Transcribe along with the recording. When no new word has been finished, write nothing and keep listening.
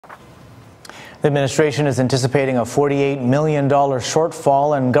The administration is anticipating a $48 million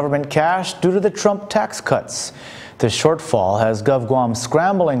shortfall in government cash due to the Trump tax cuts. This shortfall has GovGuam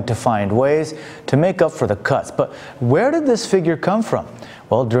scrambling to find ways to make up for the cuts. But where did this figure come from?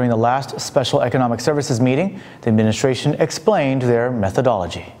 Well, during the last Special Economic Services meeting, the administration explained their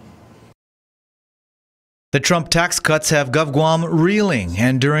methodology. The Trump tax cuts have GovGuam reeling,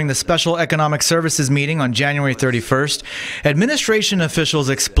 and during the Special Economic Services meeting on January 31st, administration officials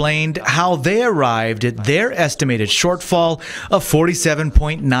explained how they arrived at their estimated shortfall of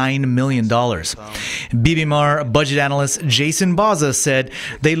 $47.9 million. BBMR budget analyst Jason Baza said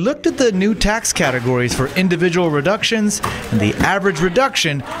they looked at the new tax categories for individual reductions, and the average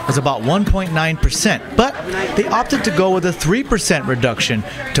reduction was about 1.9%, but they opted to go with a 3% reduction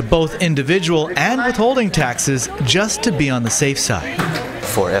to both individual and withholding taxes just to be on the safe side.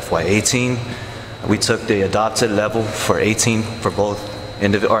 For FY18, we took the adopted level for 18 for both,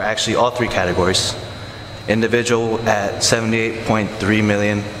 or actually all three categories. Individual at 78.3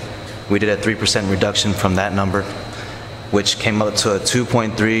 million, we did a 3% reduction from that number, which came up to a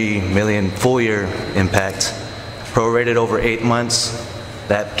 2.3 million full year impact. Prorated over 8 months,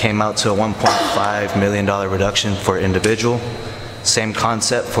 that came out to a $1.5 million reduction for individual. Same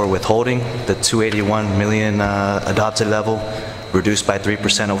concept for withholding, the 281 million adopted level, reduced by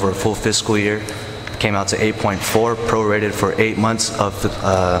 3% over a full fiscal year, came out to 8.4, prorated for 8 months of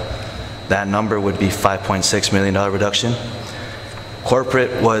that number would be $5.6 million reduction.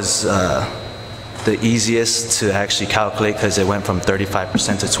 Corporate was the easiest to actually calculate because it went from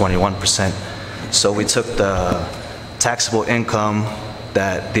 35% to 21%. So we took the taxable income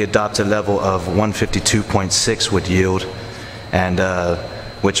that the adopted level of 152.6 would yield, and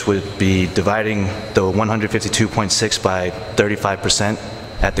which would be dividing the 152.6 by 35%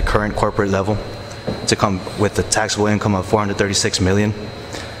 at the current corporate level to come with a taxable income of $436 million.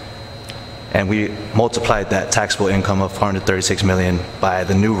 And we multiplied that taxable income of $436 million by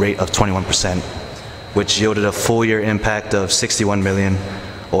the new rate of 21%, which yielded a full year impact of $61 million,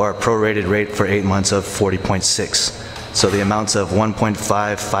 or a prorated rate for 8 months of 40.6. So the amounts of 1.5,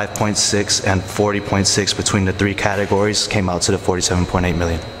 5.6, and 40.6 between the three categories came out to the $47.8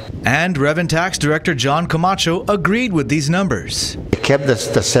 million. And Revenue Tax Director John Camacho agreed with these numbers. They kept the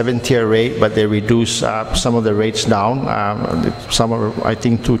 7-tier rate, but they reduced some of the rates down, some are, I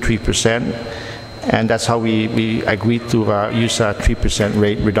think, 2-3%. And that's how we agreed to use a 3%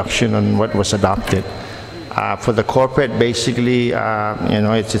 rate reduction on what was adopted. For the corporate, basically,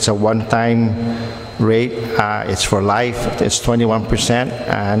 it's a one-time rate. It's for life. It's 21%,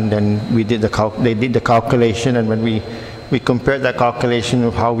 and then we did they did the calculation, and when we compared that calculation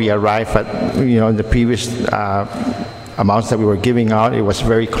with how we arrived at the previous amounts that we were giving out, it was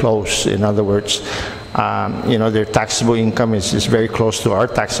very close. In other words, their taxable income is very close to our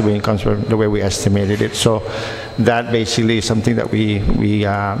taxable incomes, the way we estimated it. So that basically is something that we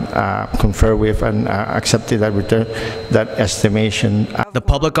confer with and accepted that return, that estimation. The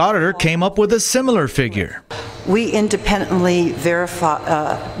public auditor came up with a similar figure. We independently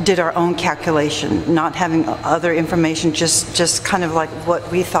did our own calculation, not having other information, just kind of like what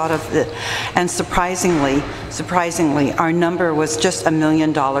we thought of it. And surprisingly, our number was just $1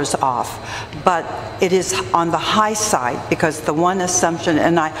 million off. But it is on the high side, because the one assumption,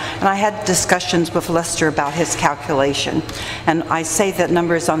 and I had discussions with Lester about his calculation, and I say that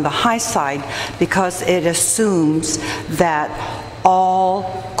number is on the high side because it assumes that all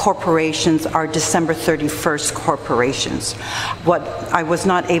corporations are December 31st corporations. What I was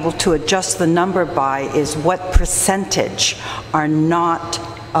not able to adjust the number by is what percentage are not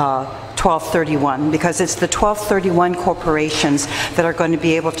 1231, because it's the 1231 corporations that are going to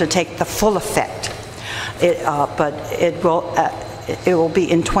be able to take the full effect. But it will be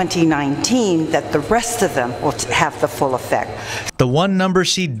in 2019 that the rest of them will have the full effect. The one number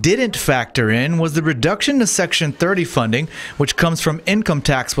she didn't factor in was the reduction to Section 30 funding, which comes from income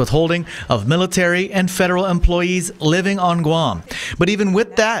tax withholding of military and federal employees living on Guam. But even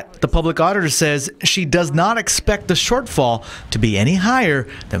with that, the public auditor says she does not expect the shortfall to be any higher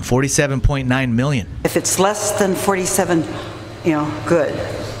than $47.9 million. If it's less than 47, good.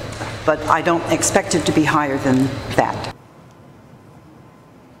 But I don't expect it to be higher than that.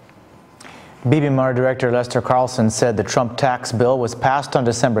 BBMR Director Lester Carlson said the Trump tax bill was passed on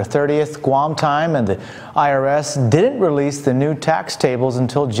December 30th, Guam time, and the IRS didn't release the new tax tables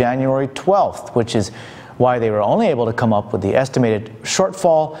until January 12th, which is why they were only able to come up with the estimated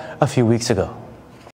shortfall a few weeks ago.